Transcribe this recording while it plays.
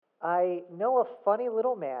I know a funny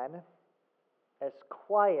little man, as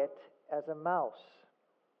quiet as a mouse,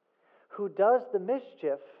 who does the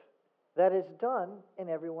mischief that is done in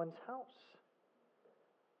everyone's house.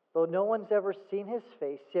 Though no one's ever seen his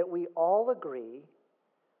face, yet we all agree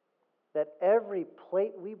that every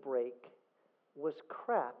plate we break was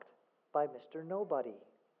cracked by Mr. Nobody.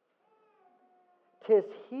 'Tis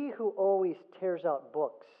he who always tears out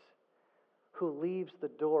books, who leaves the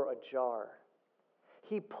door ajar.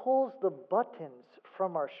 He pulls the buttons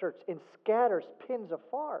from our shirts and scatters pins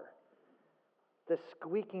afar. The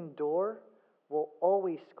squeaking door will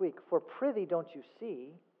always squeak, for prithee don't you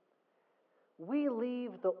see, we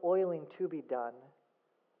leave the oiling to be done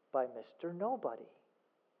by Mr. Nobody.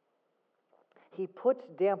 He puts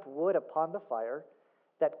damp wood upon the fire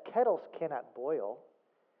that kettles cannot boil.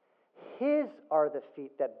 His are the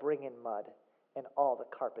feet that bring in mud and all the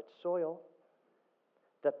carpet soil.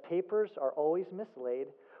 The papers are always mislaid.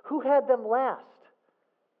 Who had them last?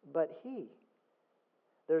 But he.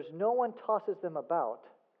 There's no one tosses them about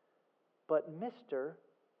but Mr.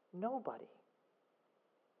 Nobody.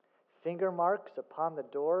 Finger marks upon the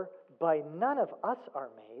door by none of us are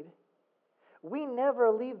made. We never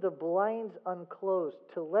leave the blinds unclosed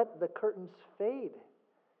to let the curtains fade.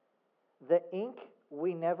 The ink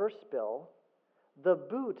we never spill, the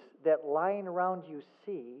boots that lying around you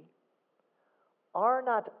see, are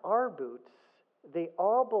not our boots, they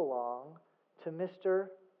all belong to Mr.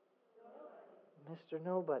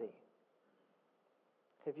 Nobody.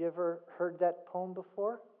 Have you ever heard that poem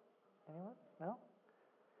before? Anyone? No?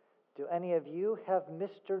 Do any of you have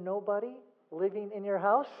Mr. Nobody living in your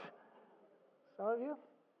house? Some of you?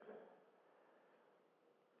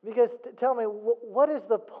 Because tell me, what is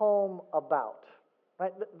the poem about?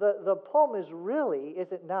 Right? The poem is really,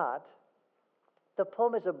 is it not? The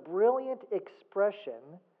poem is a brilliant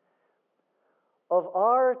expression of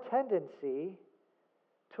our tendency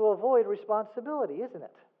to avoid responsibility, isn't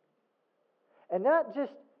it? And not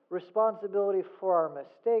just responsibility for our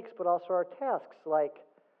mistakes, but also our tasks like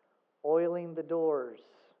oiling the doors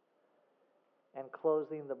and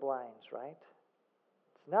closing the blinds, right?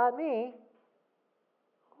 It's not me.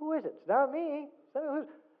 Who is it? It's not me.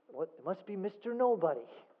 It must be Mr. Nobody.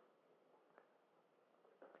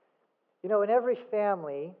 You know, in every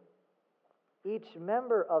family, each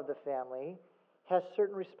member of the family has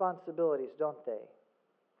certain responsibilities, don't they?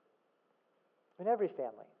 In every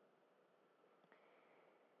family.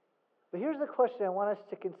 But here's the question I want us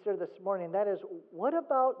to consider this morning, and that is, what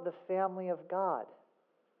about the family of God?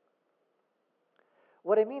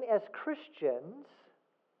 What I mean, as Christians,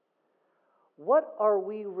 what are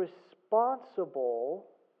we responsible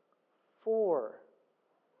for?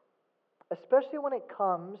 Especially when it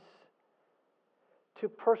comes to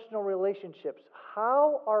personal relationships.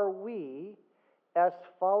 How are we, as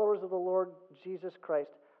followers of the Lord Jesus Christ,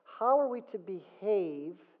 how are we to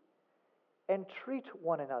behave and treat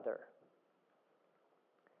one another?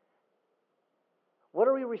 What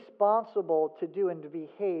are we responsible to do and to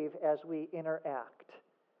behave as we interact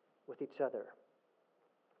with each other?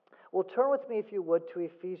 Well, turn with me, if you would, to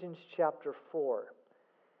Ephesians chapter 4.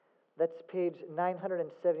 That's page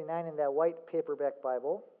 979 in that white paperback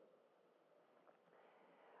Bible.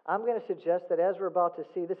 I'm going to suggest that as we're about to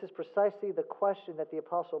see, this is precisely the question that the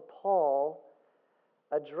Apostle Paul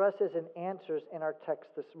addresses and answers in our text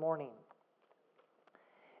this morning.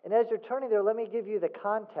 And as you're turning there, let me give you the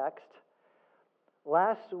context.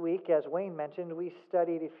 Last week, as Wayne mentioned, we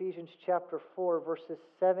studied Ephesians chapter 4, verses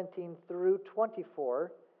 17 through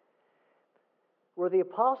 24, where the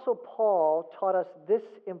Apostle Paul taught us this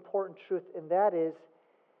important truth, and that is,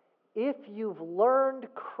 if you've learned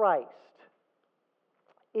Christ,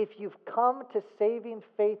 if you've come to saving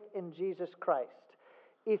faith in Jesus Christ,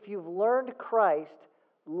 if you've learned Christ,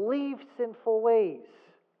 leave sinful ways.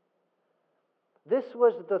 This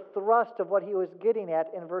was the thrust of what he was getting at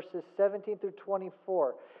in verses 17 through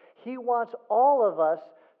 24. He wants all of us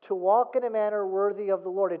to walk in a manner worthy of the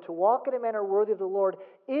Lord. And to walk in a manner worthy of the Lord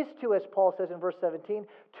is to, as Paul says in verse 17,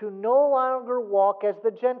 to no longer walk as the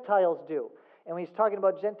Gentiles do. And when he's talking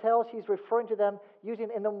about Gentiles, he's referring to them using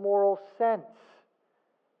in the moral sense.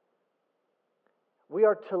 We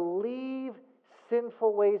are to leave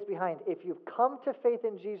sinful ways behind. If you've come to faith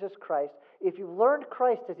in Jesus Christ, if you've learned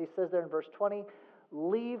Christ, as he says there in verse 20,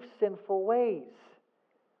 leave sinful ways.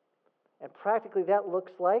 And practically that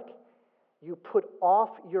looks like you put off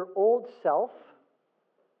your old self,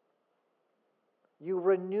 you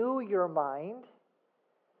renew your mind,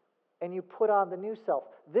 and you put on the new self.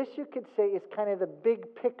 This, you could say, is kind of the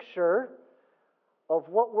big picture of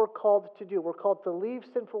what we're called to do. We're called to leave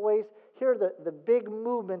sinful ways. Here are the big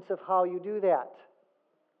movements of how you do that.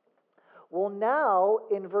 Well, now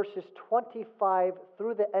in verses 25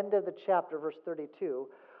 through the end of the chapter, verse 32,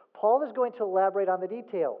 Paul is going to elaborate on the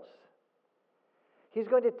details. He's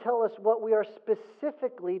going to tell us what we are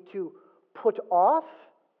specifically to put off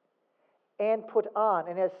and put on.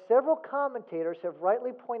 And as several commentators have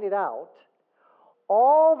rightly pointed out,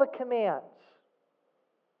 all the commands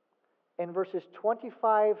in verses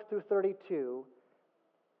 25 through 32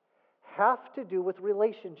 have to do with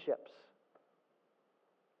relationships.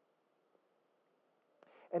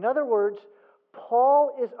 In other words,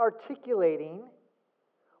 Paul is articulating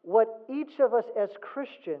what each of us as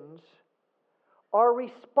Christians are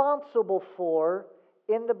responsible for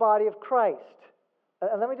in the body of Christ.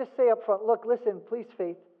 And let me just say up front, look, listen, please,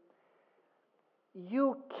 Faith.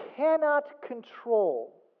 You cannot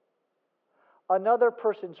control another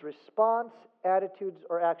person's response, attitudes,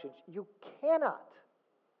 or actions. You cannot.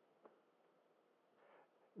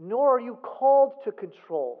 Nor are you called to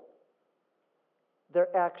control their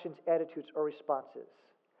actions, attitudes, or responses.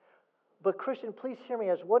 But Christian, please hear me.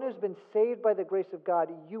 As one who's been saved by the grace of God,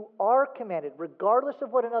 you are commanded, regardless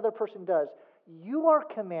of what another person does, you are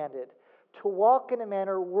commanded to walk in a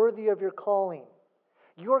manner worthy of your calling.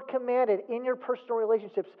 You are commanded in your personal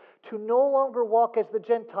relationships to no longer walk as the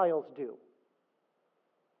Gentiles do.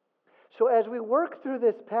 So as we work through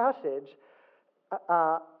this passage,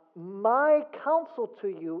 my counsel to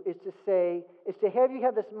you is to have you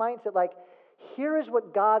have this mindset like, here is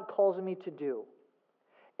what God calls me to do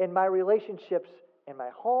in my relationships, in my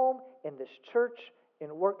home, in this church,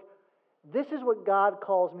 in work. This is what God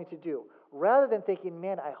calls me to do. Rather than thinking,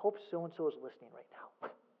 man, I hope so-and-so is listening right now.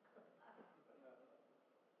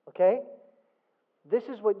 Okay? This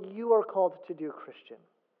is what you are called to do, Christian.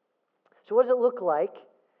 So what does it look like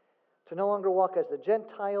to no longer walk as the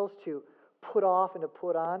Gentiles, to put off and to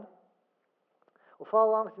put on? Well,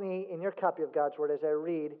 follow along with me in your copy of God's Word as I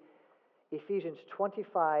read Ephesians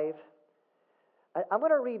 25. I'm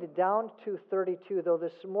going to read down to 32, though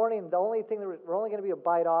this morning the only thing that we're only going to be a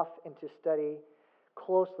bite off and to study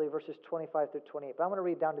closely verses 25 through 28. But I'm going to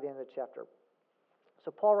read down to the end of the chapter.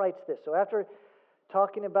 So Paul writes this. So after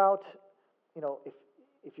talking about,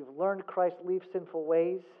 if you've learned Christ, leave sinful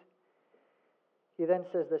ways, he then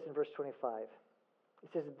says this in verse 25. He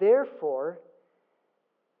says, therefore,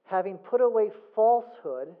 having put away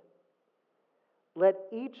falsehood, let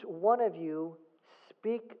each one of you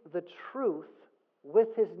speak the truth with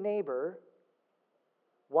his neighbor.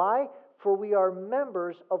 Why? For we are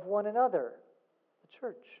members of one another, the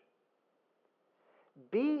church.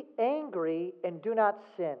 Be angry and do not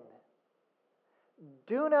sin.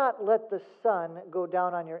 Do not let the sun go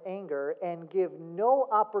down on your anger, and give no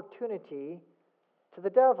opportunity to the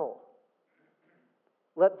devil.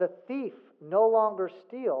 Let the thief no longer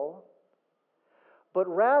steal, but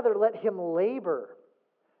rather let him labor,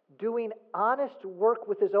 doing honest work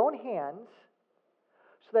with his own hands,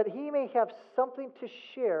 so that he may have something to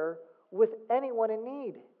share with anyone in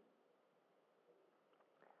need.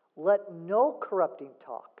 Let no corrupting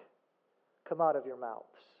talk come out of your mouths,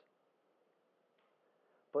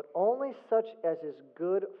 but only such as is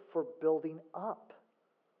good for building up,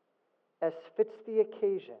 as fits the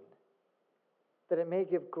occasion, that it may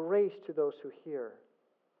give grace to those who hear.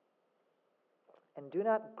 And do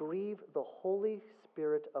not grieve the Holy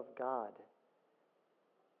Spirit of God,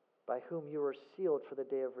 by whom you are sealed for the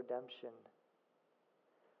day of redemption.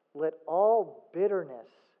 Let all bitterness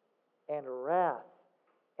and wrath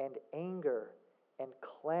and anger and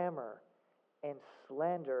clamor and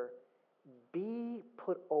slander be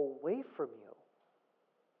put away from you,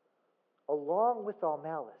 along with all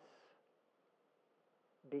malice.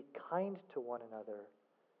 Be kind to one another,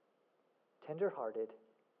 tender-hearted,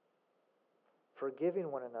 forgiving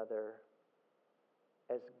one another,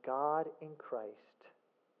 as God in Christ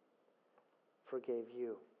forgave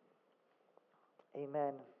you.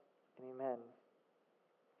 Amen and amen.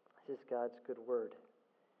 This is God's good word.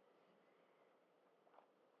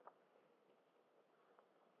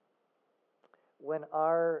 When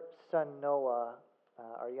our son Noah,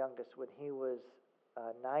 our youngest, when he was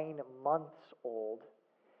 9 months old,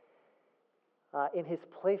 in his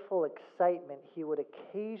playful excitement, he would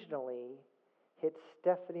occasionally hit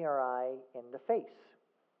Stephanie or I in the face.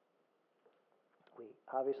 We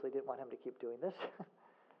obviously didn't want him to keep doing this.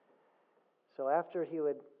 So after he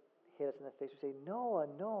would hit us in the face, we'd say, Noah,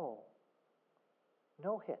 no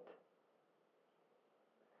hit.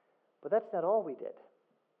 But that's not all we did.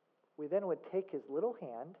 We then would take his little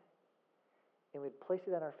hand and we'd place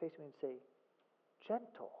it on our face and we'd say,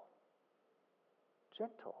 gentle.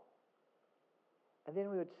 And then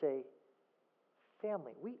we would say,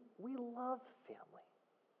 family. We love family.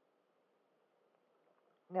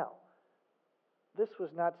 Now, this was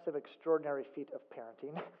not some extraordinary feat of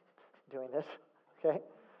parenting, doing this, okay?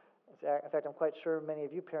 In fact, I'm quite sure many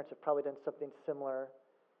of you parents have probably done something similar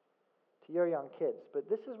to your young kids, but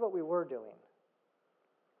this is what we were doing.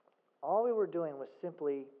 All we were doing was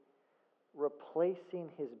simply replacing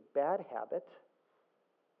his bad habit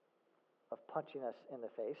of punching us in the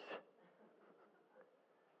face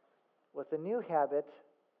with a new habit,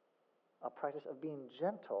 a practice of being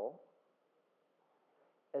gentle,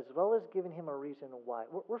 as well as giving him a reason why.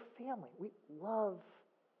 We're family. We love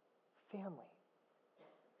family.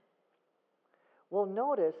 Well,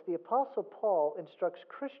 notice the Apostle Paul instructs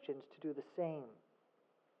Christians to do the same.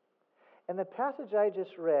 In the passage I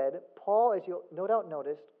just read, Paul, as you'll no doubt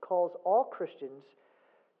noticed, calls all Christians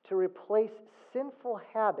to replace sinful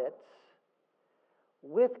habits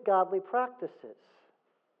with godly practices.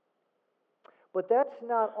 But that's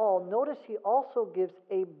not all. Notice he also gives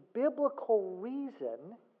a biblical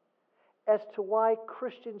reason as to why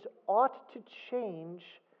Christians ought to change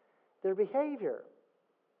their behavior.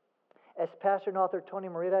 As pastor and author Tony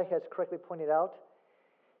Merida has correctly pointed out,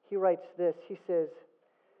 he writes this. He says,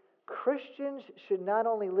 Christians should not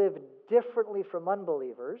only live differently from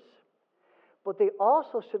unbelievers, but they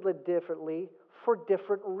also should live differently for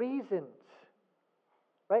different reasons.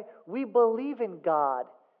 Right? We believe in God,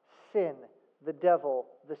 sin, the devil,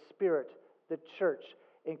 the Spirit, the church,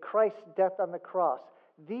 in Christ's death on the cross.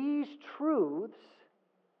 These truths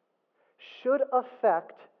should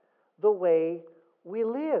affect the way we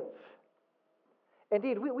live.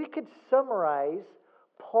 Indeed, we could summarize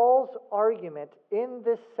Paul's argument in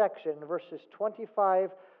this section, verses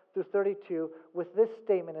 25 through 32, with this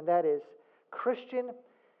statement, and that is, Christian,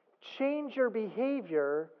 change your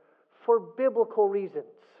behavior for biblical reasons.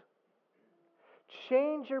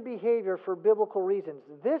 Change your behavior for biblical reasons.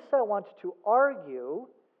 This, I want to argue,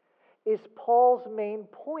 is Paul's main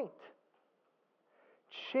point.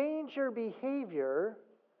 Change your behavior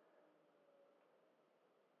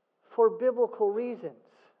for biblical reasons.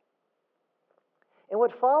 And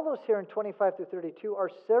what follows here in 25 through 32 are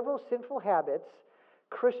several sinful habits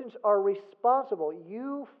Christians are responsible.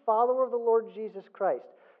 You, follower of the Lord Jesus Christ,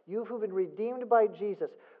 you who've been redeemed by Jesus,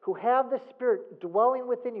 who have the Spirit dwelling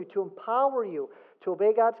within you to empower you to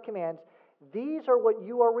obey God's commands, these are what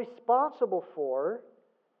you are responsible for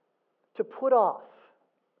to put off,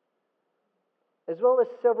 as well as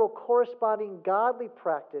several corresponding godly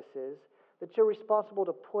practices that you're responsible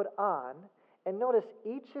to put on. And notice,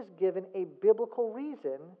 each is given a biblical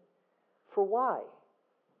reason for why.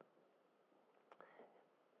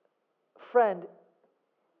 Friend,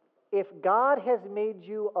 if God has made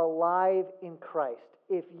you alive in Christ,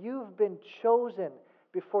 if you've been chosen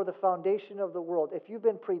before the foundation of the world, if you've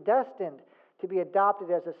been predestined to be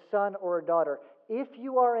adopted as a son or a daughter, if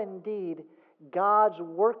you are indeed God's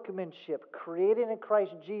workmanship, created in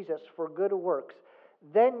Christ Jesus for good works,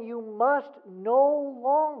 then you must no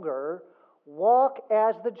longer walk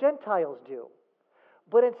as the Gentiles do.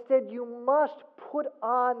 But instead, you must put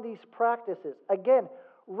on these practices. Again,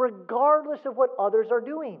 regardless of what others are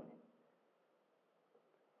doing.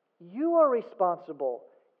 You are responsible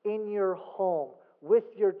in your home, with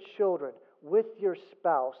your children, with your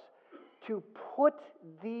spouse, to put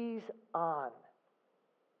these on.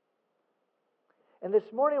 And this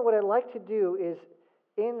morning, what I'd like to do is,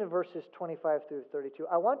 in verses 25 through 32,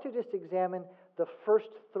 I want to just examine the first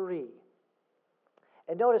three.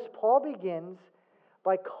 And notice, Paul begins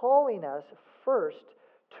by calling us first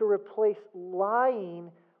to replace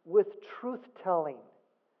lying with truth-telling.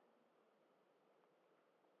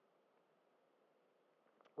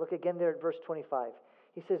 Look again there at verse 25.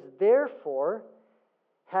 He says, therefore,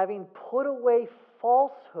 having put away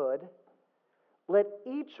falsehood, let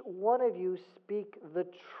each one of you speak the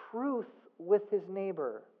truth with his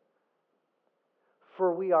neighbor.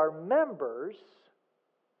 For we are members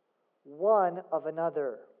one of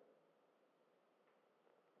another.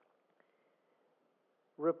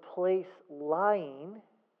 Replace lying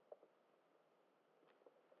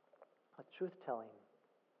with truth-telling.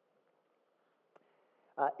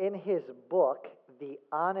 In his book, The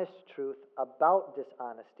Honest Truth About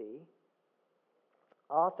Dishonesty,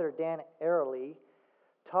 author Dan Ariely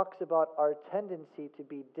talks about our tendency to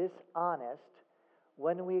be dishonest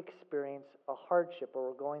when we experience a hardship or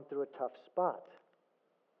we're going through a tough spot.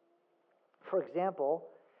 For example,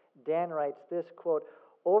 Dan writes this, quote,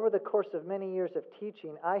 over the course of many years of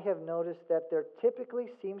teaching, I have noticed that there typically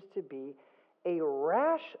seems to be a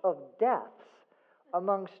rash of deaths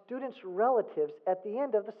among students' relatives at the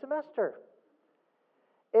end of the semester.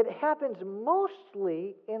 It happens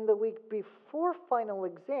mostly in the week before final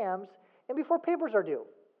exams and before papers are due.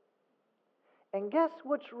 And guess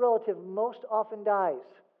which relative most often dies?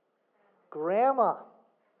 Grandma.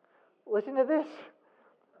 Listen to this.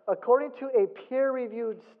 According to a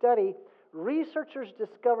peer-reviewed study, researchers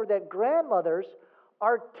discovered that grandmothers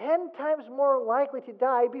are 10 times more likely to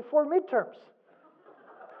die before midterms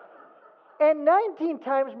and 19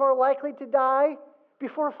 times more likely to die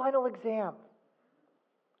before a final exam.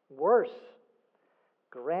 Worse,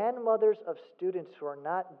 grandmothers of students who are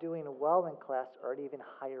not doing well in class are at even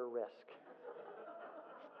higher risk.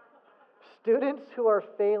 Students who are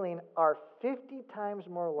failing are 50 times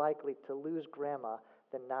more likely to lose grandma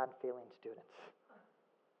than non-failing students.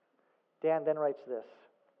 Dan then writes this.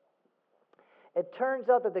 It turns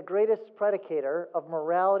out that the greatest predicator of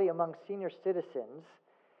morality among senior citizens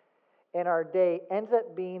in our day ends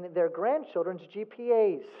up being their grandchildren's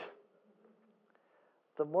GPAs.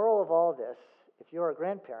 The moral of all this, if you're a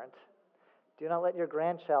grandparent, do not let your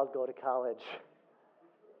grandchild go to college.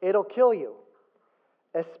 It'll kill you,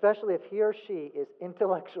 especially if he or she is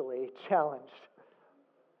intellectually challenged.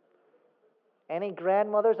 Any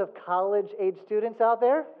grandmothers of college-age students out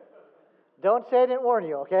there? Don't say I didn't warn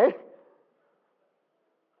you, okay?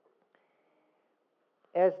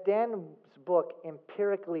 As Dan's book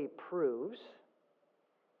empirically proves,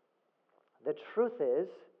 the truth is,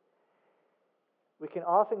 we can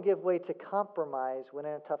often give way to compromise when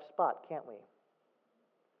in a tough spot, can't we?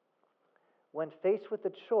 When faced with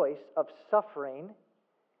the choice of suffering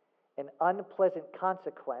an unpleasant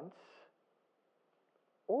consequence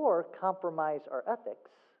or compromise our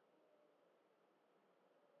ethics,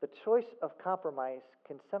 the choice of compromise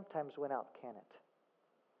can sometimes win out, can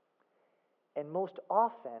it? And most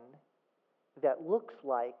often, that looks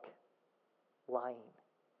like lying.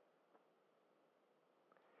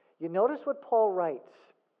 You notice what Paul writes.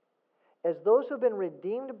 As those who have been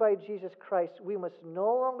redeemed by Jesus Christ, we must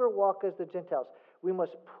no longer walk as the Gentiles. We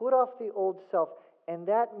must put off the old self, and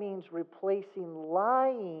that means replacing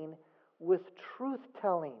lying with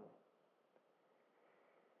truth-telling.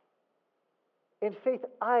 In faith,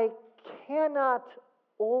 I cannot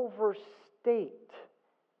overstate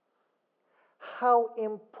how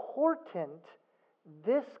important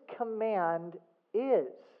this command is.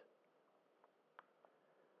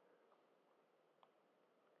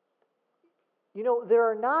 You know, there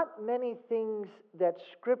are not many things that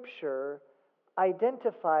Scripture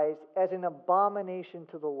identifies as an abomination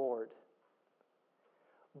to the Lord.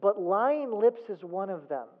 But lying lips is one of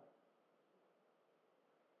them.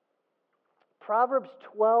 Proverbs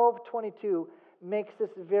 12:22 makes this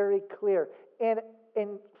very clear. And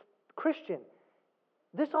Christian,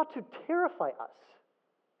 this ought to terrify us.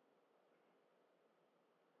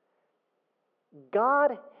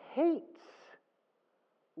 God hates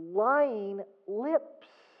lying lips.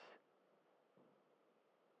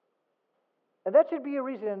 And that should be a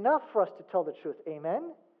reason enough for us to tell the truth.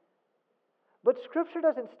 Amen? But Scripture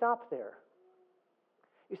doesn't stop there.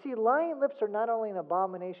 You see, lying lips are not only an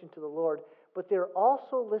abomination to the Lord, but they're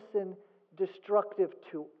also, listen, destructive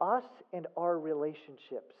to us and our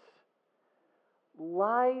relationships.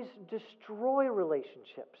 Lies destroy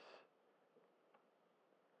relationships.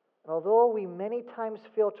 And although we many times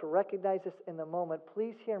fail to recognize this in the moment,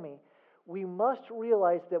 please hear me. We must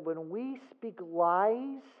realize that when we speak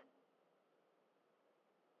lies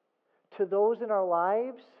to those in our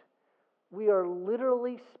lives, we are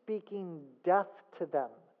literally speaking death to them.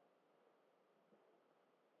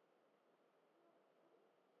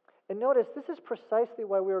 And notice, this is precisely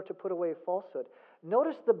why we are to put away falsehood.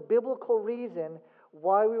 Notice the biblical reason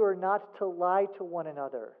why we were not to lie to one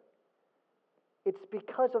another. It's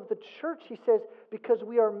because of the church, he says, because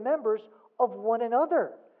we are members of one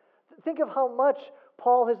another. Think of how much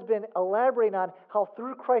Paul has been elaborating on how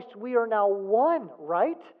through Christ we are now one,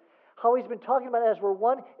 right? How he's been talking about as we're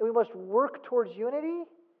one and we must work towards unity.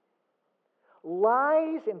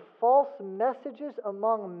 Lies and false messages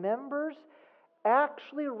among members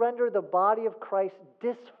actually render the body of Christ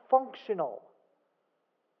dysfunctional.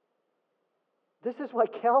 This is why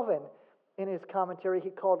Calvin, in his commentary, he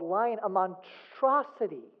called lying a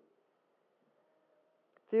monstrosity.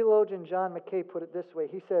 Theologian John Mackay put it this way.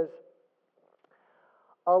 He says,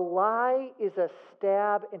 a lie is a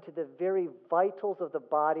stab into the very vitals of the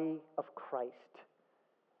body of Christ.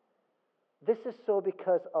 This is so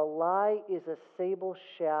because a lie is a sable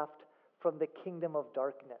shaft from the kingdom of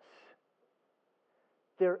darkness.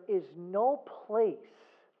 There is no place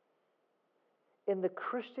in the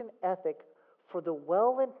Christian ethic for the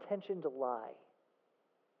well-intentioned lie.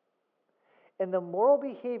 In the moral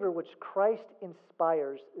behavior which Christ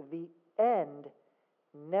inspires, the end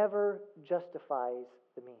never justifies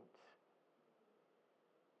the means.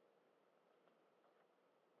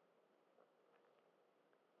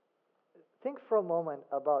 think for a moment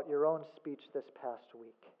about your own speech this past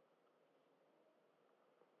week.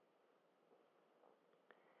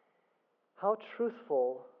 How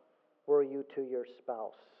truthful were you to your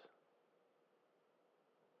spouse,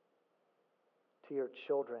 to your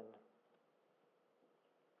children,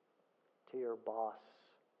 to your boss,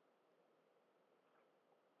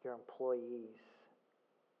 your employees?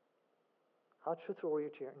 How truthful were you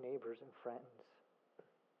to your neighbors and friends?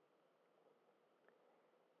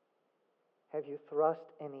 Have you thrust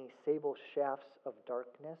any sable shafts of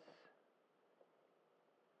darkness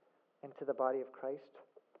into the body of Christ?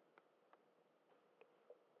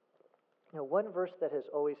 You know, one verse that has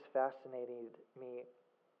always fascinated me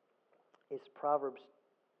is Proverbs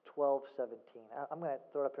 12:17. I'm going to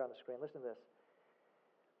throw it up here on the screen. Listen to this.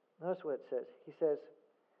 Notice what it says. He says,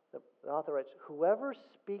 the author writes, "Whoever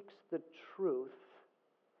speaks the truth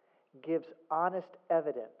gives honest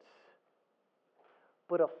evidence,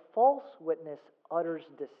 but a false witness utters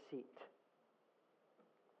deceit."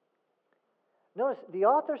 Notice, the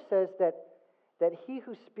author says that he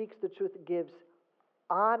who speaks the truth gives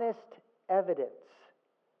honest evidence.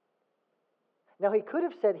 Now, he could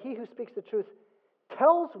have said, he who speaks the truth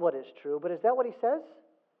tells what is true, but is that what he says?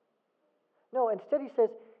 No, instead he says,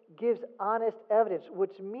 gives honest evidence,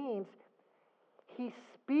 which means he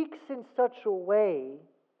speaks in such a way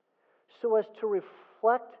so as to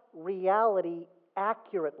reflect reality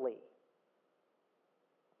accurately.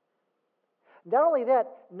 Not only that,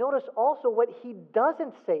 notice also what he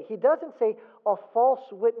doesn't say. He doesn't say a false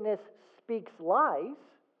witness speaks lies.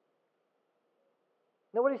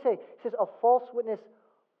 No, what does he say? He says a false witness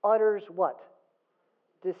utters what?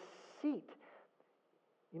 Deceit.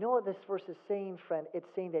 You know what this verse is saying, friend? It's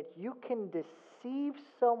saying that you can deceive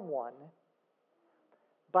someone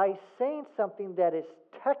by saying something that is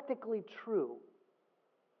technically true,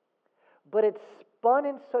 but it's spun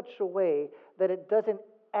in such a way that it doesn't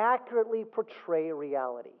accurately portray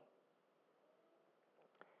reality.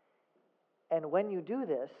 And when you do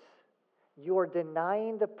this, you are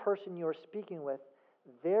denying the person you are speaking with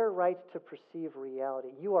their right to perceive reality.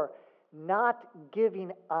 You are not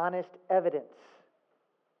giving honest evidence.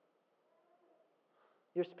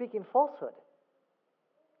 You're speaking falsehood.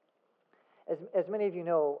 As many of you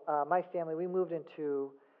know, my family, we moved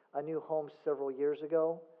into a new home several years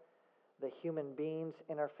ago. The human beings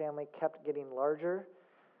in our family kept getting larger.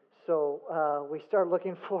 So we started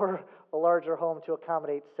looking for a larger home to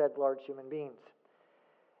accommodate said large human beings.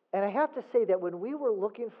 And I have to say that when we were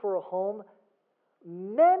looking for a home,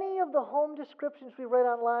 many of the home descriptions we read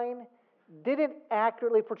online didn't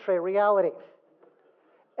accurately portray reality.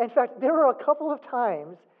 In fact, there were a couple of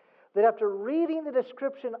times that after reading the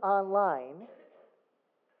description online,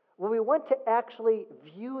 when we went to actually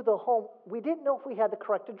view the home, we didn't know if we had the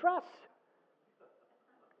correct address.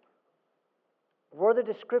 Were the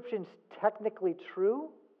descriptions technically true?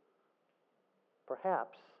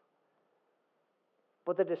 Perhaps.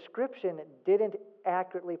 But the description didn't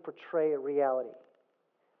accurately portray reality.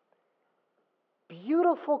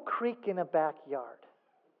 Beautiful creek in a backyard.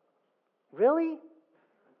 Really?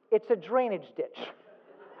 It's a drainage ditch.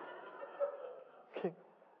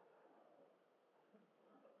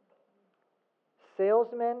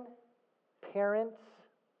 Salesmen, parents,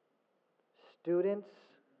 students,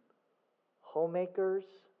 homemakers,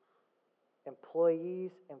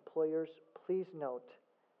 employees, employers, please note,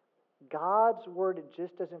 God's word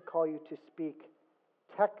just doesn't call you to speak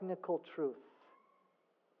technical truth.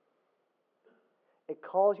 It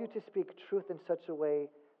calls you to speak truth in such a way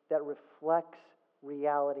that reflects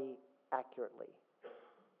reality accurately.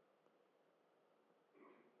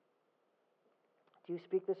 Do you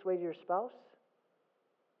speak this way to your spouse?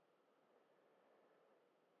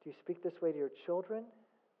 Do you speak this way to your children?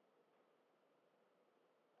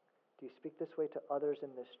 Do you speak this way to others in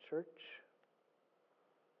this church?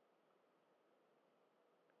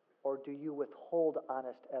 Or do you withhold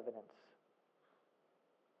honest evidence?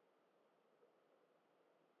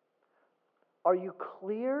 Are you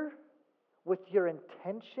clear with your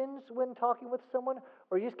intentions when talking with someone,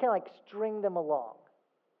 or you just kind of like string them along?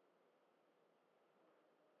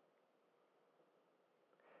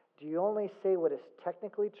 Do you only say what is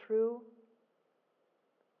technically true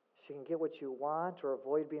so you can get what you want or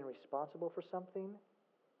avoid being responsible for something?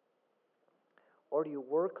 Or do you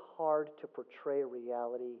work hard to portray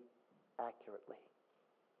reality accurately?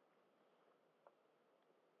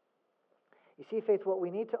 You see, Faith, what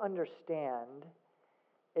we need to understand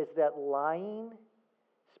is that lying,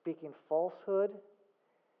 speaking falsehood,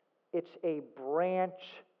 it's a branch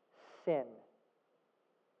sin.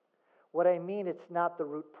 What I mean, it's not the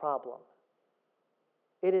root problem.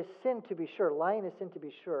 It is sin to be sure. Lying is sin to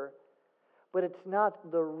be sure. but it's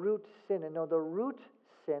not the root sin. And no, the root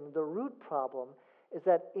sin, the root problem, is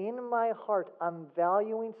that in my heart I'm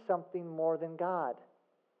valuing something more than God.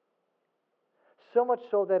 So much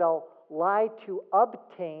so that I'll lie to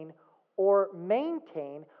obtain or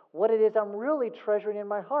maintain what it is I'm really treasuring in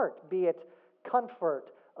my heart, be it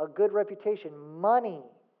comfort, a good reputation, money,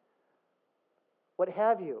 what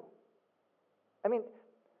have you. I mean,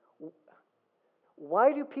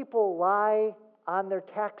 why do people lie on their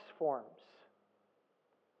tax forms?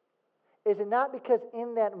 Is it not because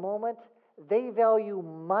in that moment they value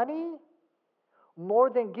money more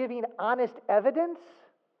than giving honest evidence?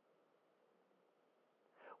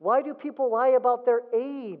 Why do people lie about their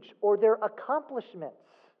age or their accomplishments?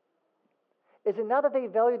 Is it not that they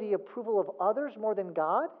value the approval of others more than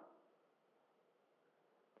God?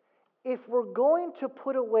 If we're going to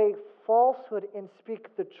put away falsehood and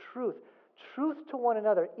speak the truth to one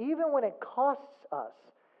another, even when it costs us,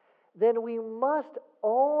 then we must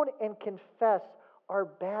own and confess our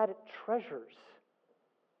bad treasures.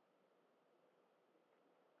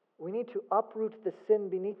 We need to uproot the sin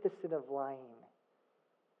beneath the sin of lying,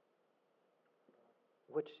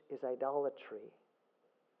 which is idolatry.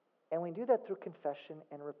 And we do that through confession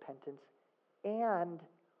and repentance and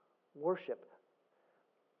worship.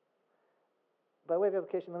 By way of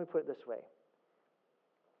application, let me put it this way.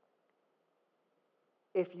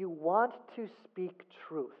 If you want to speak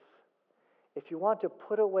truth, if you want to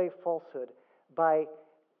put away falsehood,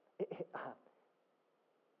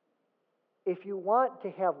 if you want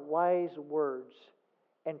to have wise words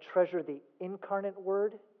and treasure the incarnate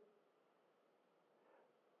word,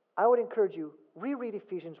 I would encourage you, reread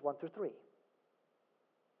Ephesians 1 through 3.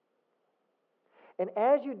 And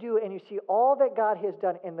as you do, and you see all that God has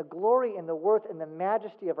done in the glory and the worth and the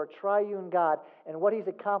majesty of our triune God and what He's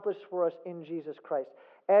accomplished for us in Jesus Christ,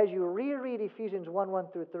 as you reread Ephesians 1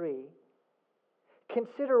 through 3,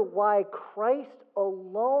 consider why Christ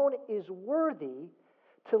alone is worthy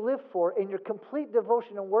to live for in your complete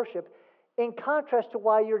devotion and worship, in contrast to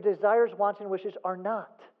why your desires, wants, and wishes are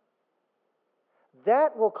not.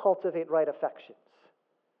 That will cultivate right affections.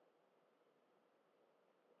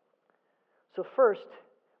 So first,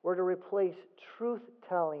 we're to replace we're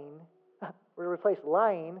to replace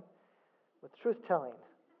lying with truth-telling.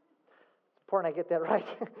 It's important I get that right.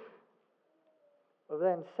 Well,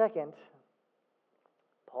 then second,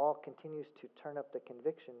 Paul continues to turn up the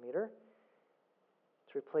conviction meter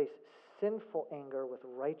to replace sinful anger with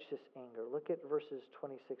righteous anger. Look at verses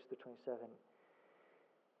 26 through 27.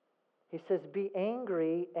 He says, "Be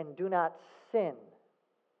angry and do not sin.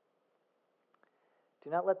 Do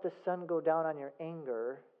not let the sun go down on your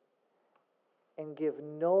anger, and give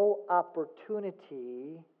no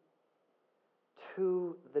opportunity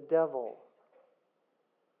to the devil."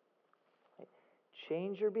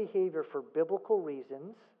 Change your behavior for biblical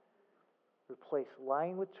reasons. Replace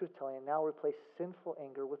lying with truth-telling, and now replace sinful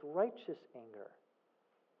anger with righteous anger.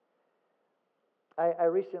 I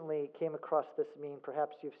recently came across this meme.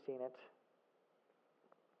 Perhaps you've seen it.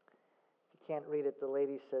 If you can't read it, the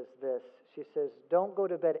lady says this. She says, "Don't go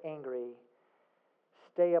to bed angry.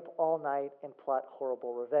 Stay up all night and plot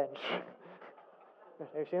horrible revenge."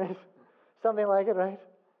 Have you seen this? Something like it, right?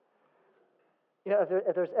 You know,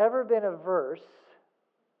 if there's ever been a verse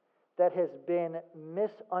that has been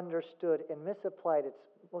misunderstood and misapplied,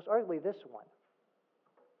 it's most arguably this one.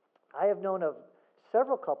 I have known of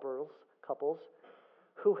several couples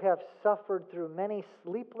who have suffered through many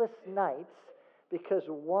sleepless nights because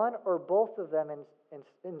one or both of them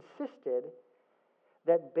insisted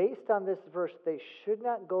that based on this verse they should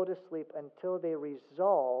not go to sleep until they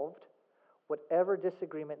resolved whatever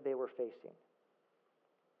disagreement they were facing.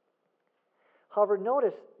 However,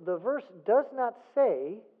 notice the verse does not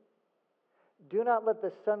say, "Do not let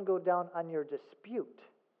the sun go down on your dispute."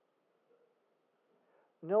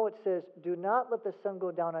 No, it says, "Do not let the sun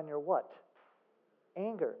go down on your" what?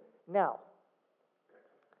 Anger. Now,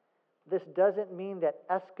 this doesn't mean that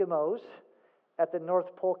Eskimos at the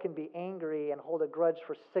North Pole can be angry and hold a grudge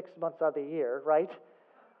for 6 months out of the year, right?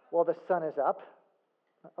 While the sun is up.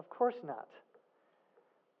 Of course not.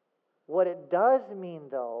 What it does mean,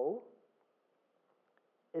 though,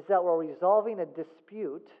 is that we're resolving a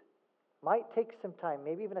dispute. Might take some time,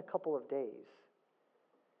 maybe even a couple of days.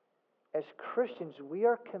 As Christians, we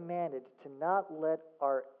are commanded to not let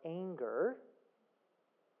our anger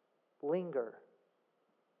linger.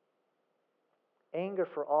 Anger,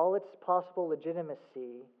 for all its possible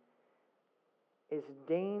legitimacy, is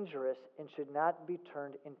dangerous and should not be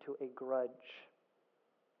turned into a grudge.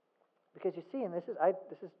 Because you see, and this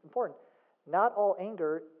is important, not all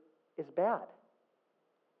anger is bad.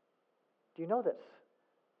 Do you know this?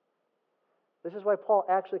 This is why Paul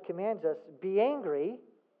actually commands us, be angry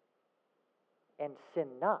and sin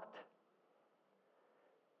not.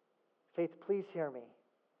 Faith, please hear me.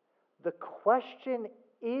 The question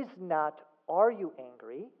is not, are you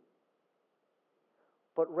angry?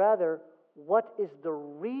 But rather, what is the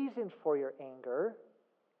reason for your anger?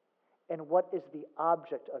 And what is the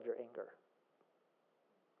object of your anger?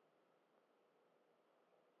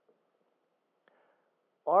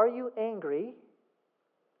 Are you angry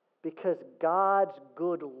because God's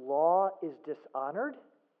good law is dishonored?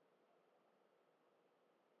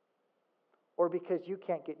 Or because you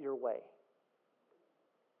can't get your way?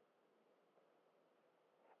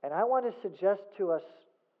 And I want to suggest to us,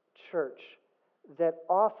 church, that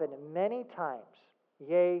often, many times,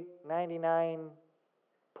 yea, 99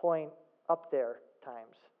 point up there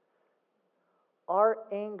times, our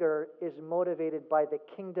anger is motivated by the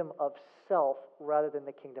kingdom of self rather than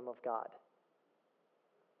the kingdom of God.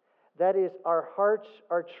 That is, our hearts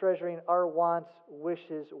are treasuring our wants,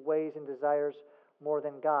 wishes, ways, and desires more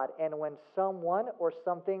than God. And when someone or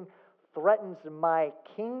something threatens my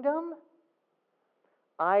kingdom,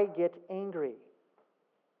 I get angry.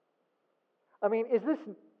 I mean, is this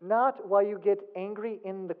not why you get angry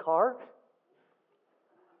in the car?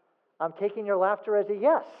 I'm taking your laughter as a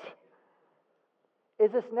yes.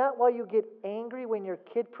 Is this not why you get angry when your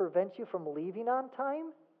kid prevents you from leaving on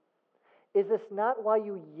time? Is this not why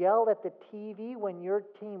you yell at the TV when your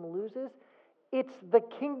team loses? It's the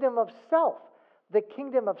kingdom of self. The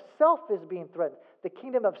kingdom of self is being threatened. The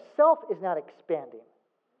kingdom of self is not expanding.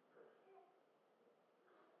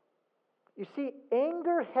 You see,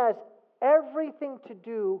 anger has everything to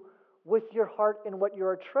do with your heart and what you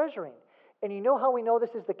are treasuring. And you know how we know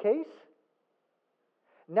this is the case?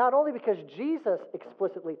 Not only because Jesus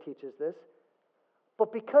explicitly teaches this,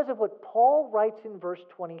 but because of what Paul writes in verse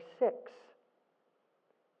 26.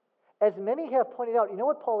 As many have pointed out, you know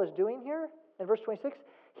what Paul is doing here in verse 26?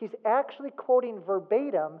 He's actually quoting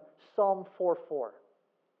verbatim Psalm 4:4.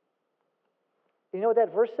 You know what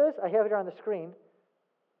that verse says? I have it here on the screen.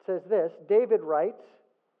 It says this, David writes,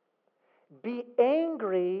 "Be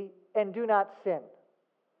angry and do not sin."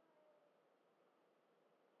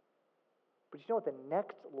 But you know what the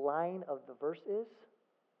next line of the verse is?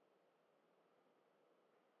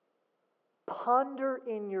 Ponder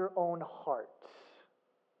in your own hearts,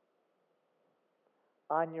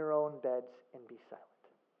 on your own beds, and be silent.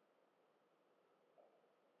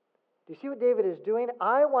 Do you see what David is doing?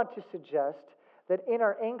 I want to suggest that in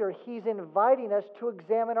our anger, he's inviting us to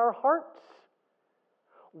examine our hearts.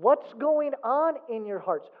 What's going on in your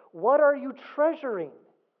hearts? What are you treasuring?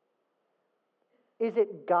 Is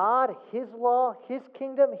it God, His law, His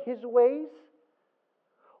kingdom, His ways?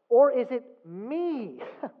 Or is it me?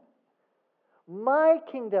 My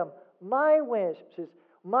kingdom, my wishes,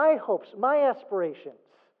 my hopes, my aspirations?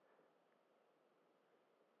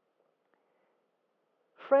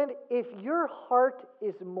 Friend, if your heart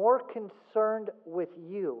is more concerned with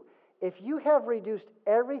you, if you have reduced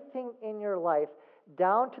everything in your life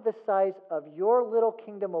down to the size of your little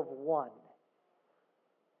kingdom of one,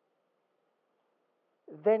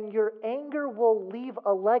 then your anger will leave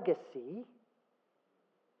a legacy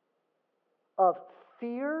of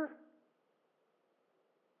fear,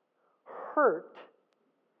 hurt,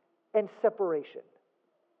 and separation.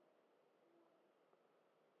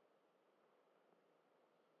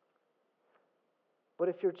 But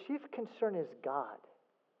if your chief concern is God,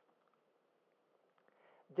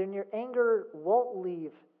 then your anger won't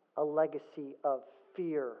leave a legacy of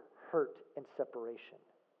fear, hurt, and separation.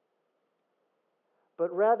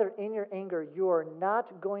 But rather, in your anger, you are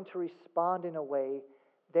not going to respond in a way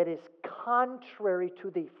that is contrary to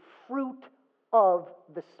the fruit of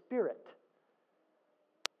the Spirit.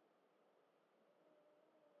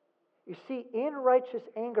 You see, in righteous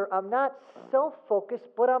anger, I'm not self-focused,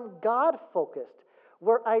 but I'm God-focused,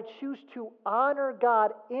 where I choose to honor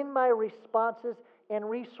God in my responses and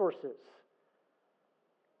resources.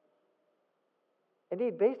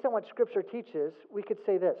 Indeed, based on what Scripture teaches, we could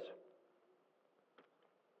say this.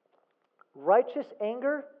 Righteous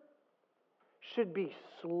anger should be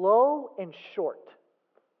slow and short.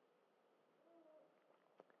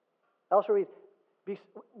 I also read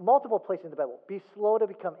multiple places in the Bible, be slow to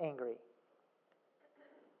become angry.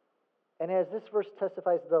 And as this verse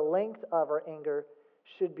testifies, the length of our anger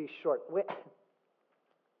should be short. When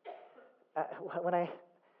I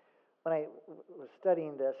was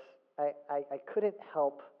studying this, I couldn't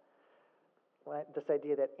help this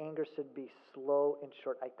idea that anger should be slow and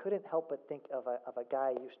short. I couldn't help but think of a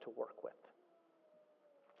guy I used to work with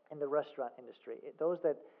in the restaurant industry. Those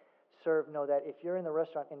that serve know that if you're in the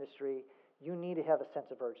restaurant industry, you need to have a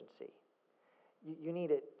sense of urgency. you need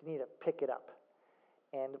to pick it up.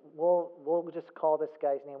 And we'll just call this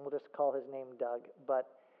guy's name, we'll just call his name Doug, but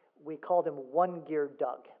we called him One Gear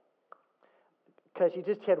Doug because he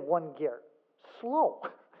just had one gear. Slow.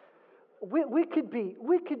 We could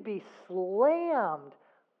be slammed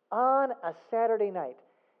on a Saturday night,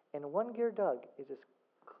 and One Gear Doug is just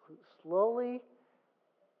slowly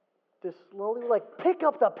like, pick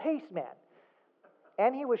up the pace, man.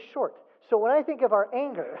 And he was short. So when I think of our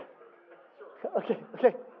anger,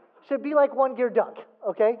 okay, should be like One Gear Doug,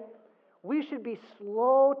 okay? We should be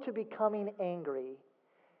slow to becoming angry,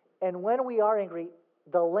 and when we are angry,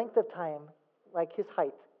 the length of time, like his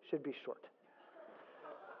height, should be short.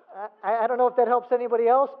 I don't know if that helps anybody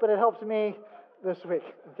else, but it helps me this week,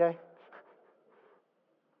 okay?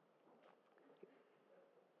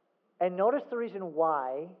 And notice the reason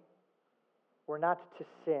why we're not to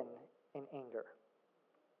sin in anger.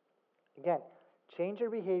 Again, change your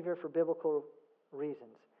behavior for biblical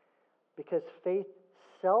reasons. Because faith,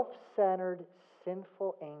 self-centered,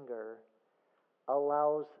 sinful anger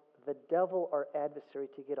allows the devil, our adversary,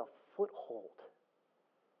 to get a foothold.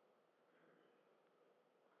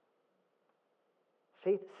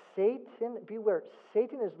 Faith, Satan, beware,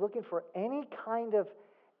 Satan is looking for any kind of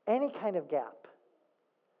gap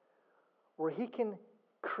where he can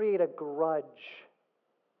create a grudge.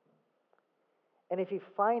 And if he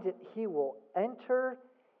finds it, he will enter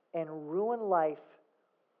and ruin life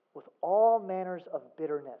with all manners of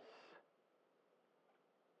bitterness.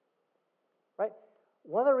 Right?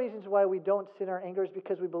 One of the reasons why we don't sin our anger is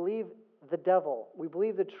because we believe the devil. We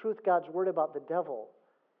believe the truth, God's word about the devil.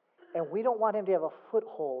 And we don't want him to have a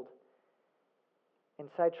foothold in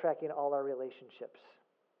sidetracking all our relationships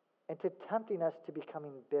and to tempting us to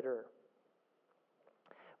becoming bitter.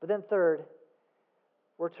 But then third,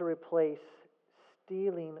 we're to replace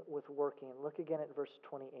stealing with working. Look again at verse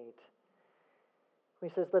 28. He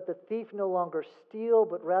says, let the thief no longer steal,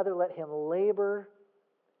 but rather let him labor,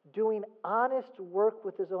 doing honest work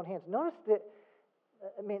with his own hands. Notice that,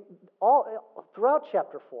 all throughout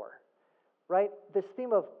chapter 4, right, this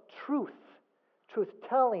theme of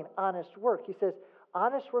truth-telling, honest work. He says,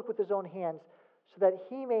 honest work with his own hands so that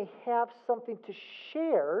he may have something to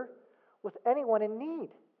share with anyone in need.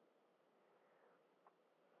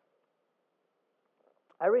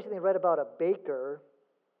 I recently read about a baker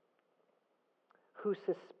who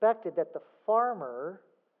suspected that the farmer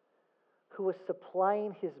who was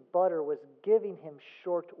supplying his butter was giving him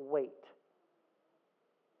short weight.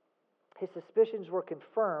 His suspicions were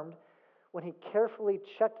confirmed when he carefully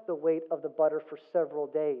checked the weight of the butter for several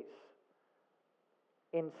days.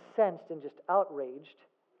 Incensed and just outraged,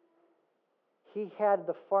 he had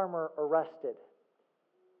the farmer arrested.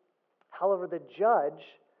 However, the judge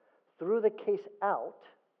threw the case out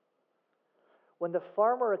when the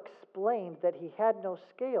farmer explained that he had no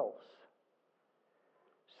scales.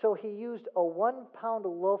 So he used a 1-pound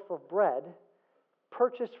loaf of bread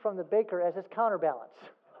purchased from the baker as his counterbalance.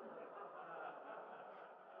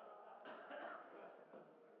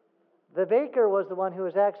 The baker was the one who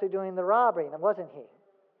was actually doing the robbing, wasn't he?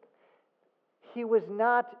 He was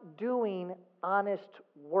not doing honest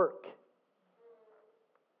work.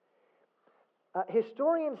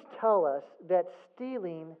 Historians tell us that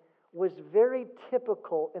stealing was very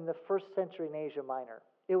typical in the first century in Asia Minor.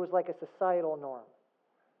 It was like a societal norm.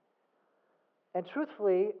 And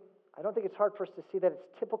truthfully, I don't think it's hard for us to see that it's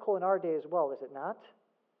typical in our day as well, is it not?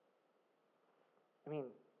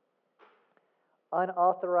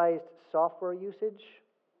 Unauthorized software usage,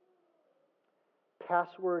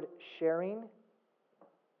 password sharing,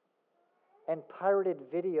 and pirated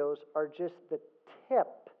videos are just the tip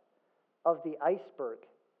of the iceberg.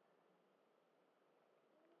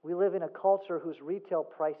 We live in a culture whose retail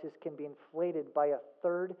prices can be inflated by a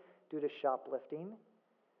third due to shoplifting,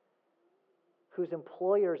 whose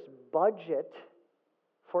employers budget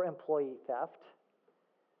for employee theft,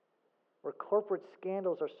 where corporate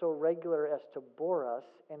scandals are so regular as to bore us,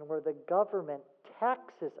 and where the government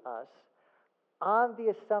taxes us on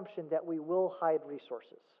the assumption that we will hide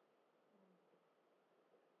resources.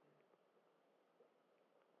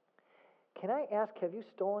 Can I ask, have you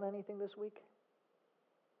stolen anything this week?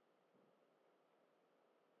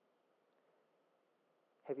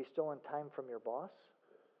 Have you stolen time from your boss?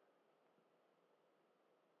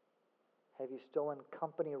 Have you stolen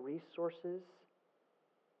company resources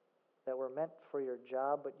that were meant for your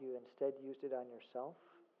job, but you instead used it on yourself?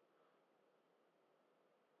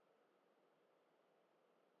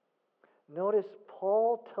 Notice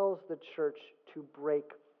Paul tells the church to break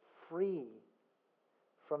free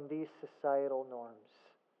from these societal norms.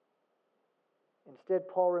 Instead,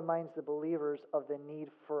 Paul reminds the believers of the need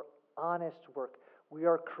for honest work. We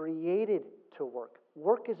are created to work.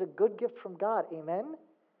 Work is a good gift from God. Amen?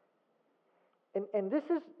 And this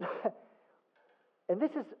is and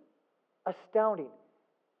this is astounding.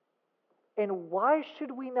 And why should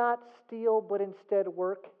we not steal but instead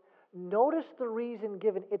work? Notice the reason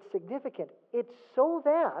given. It's significant. It's so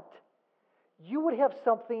that you would have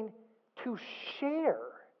something to share.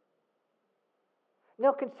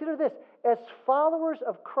 Now consider this. As followers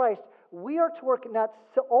of Christ, we are to work not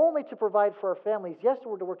only to provide for our families. Yes,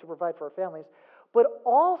 we're to work to provide for our families, but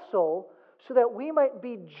also so that we might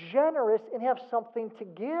be generous and have something to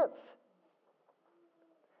give.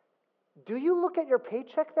 Do you look at your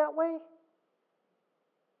paycheck that way?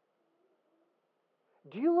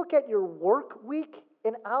 Do you look at your work week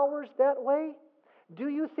and hours that way? Do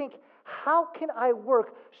you think, how can I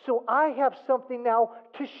work so I have something now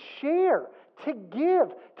to share, to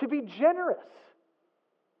give, to be generous?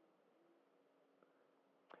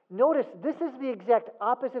 Notice, this is the exact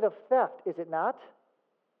opposite of theft, is it not?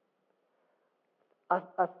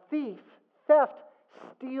 A thief, theft,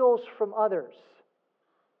 steals from others.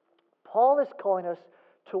 Paul is calling us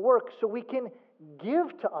to work so we can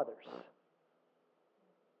give to others.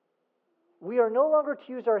 We are no longer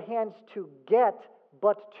to use our hands to get,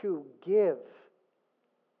 but to give.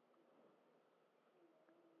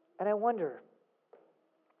 And I wonder,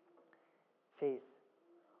 Faith,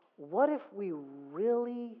 what if we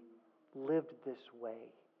really lived this way?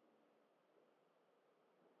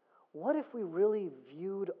 What if we really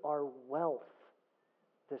viewed our wealth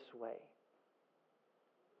this way?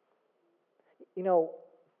 You know,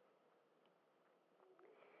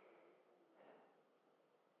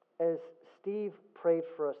 as Steve prayed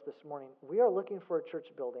for us this morning, we are looking for a church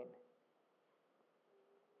building.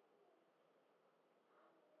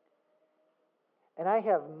 And I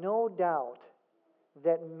have no doubt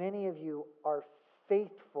that many of you are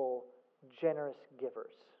faithful, generous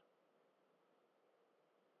givers.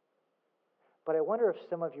 But I wonder if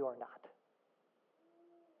some of you are not.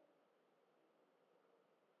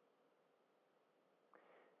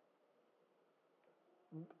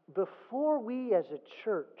 Before we as a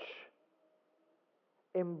church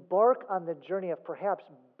embark on the journey of perhaps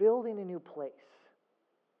building a new place,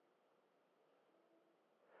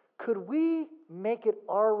 could we make it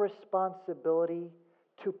our responsibility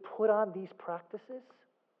to put on these practices?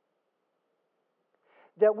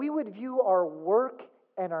 That we would view our work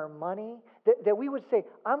and our money, that we would say,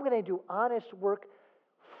 I'm going to do honest work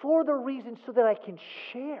for the reason so that I can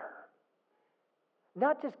share,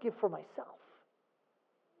 not just give for myself.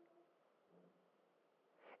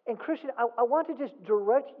 And Christian, I want to just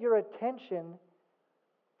direct your attention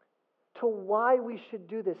to why we should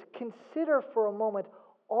do this. Consider for a moment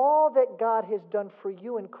all that God has done for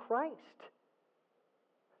you in Christ.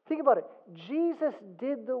 Think about it. Jesus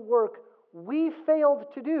did the work we failed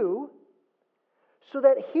to do so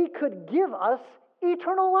that He could give us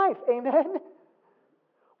eternal life. Amen?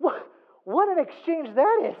 What an exchange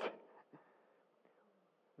that is.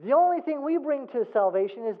 The only thing we bring to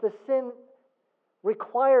salvation is the sin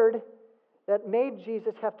required that made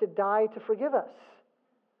Jesus have to die to forgive us.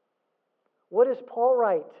 What does Paul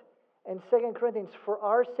write in 2 Corinthians? For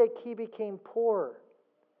our sake He became poor,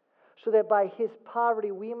 so that by His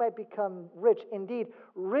poverty we might become rich. Indeed,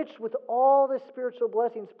 rich with all the spiritual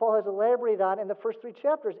blessings Paul has elaborated on in the first 3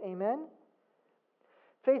 chapters. Amen?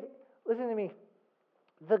 Faith, listen to me.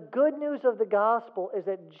 The good news of the gospel is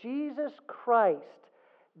that Jesus Christ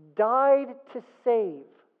died to save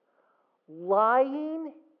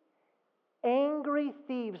lying, angry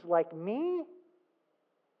thieves like me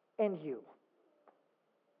and you.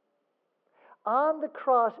 On the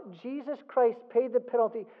cross, Jesus Christ paid the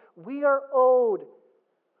penalty we are owed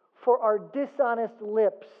for our dishonest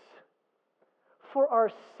lips, for our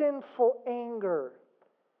sinful anger,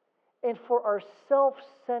 and for our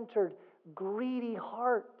self-centered, greedy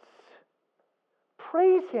hearts.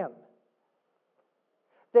 Praise Him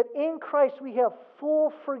that in Christ we have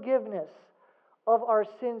full forgiveness of our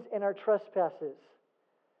sins and our trespasses.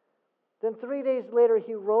 Then 3 days later,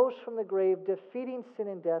 He rose from the grave, defeating sin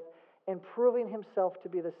and death and proving Himself to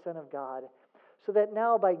be the Son of God, so that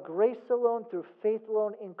now by grace alone, through faith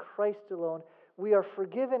alone, in Christ alone, we are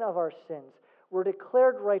forgiven of our sins. We're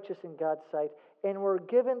declared righteous in God's sight, and we're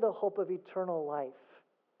given the hope of eternal life.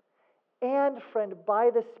 And, friend, by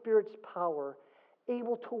the Spirit's power,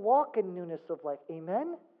 able to walk in newness of life.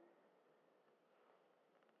 Amen?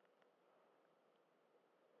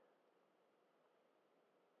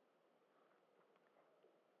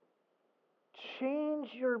 Change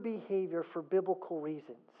your behavior for biblical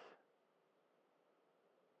reasons.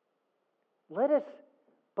 Let us,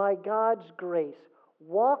 by God's grace,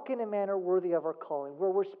 walk in a manner worthy of our calling, where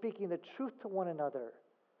we're speaking the truth to one another.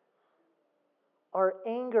 Our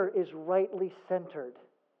anger is rightly centered.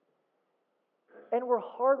 And we're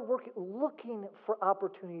hard working, looking for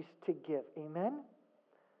opportunities to give. Amen?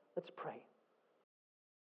 Let's pray.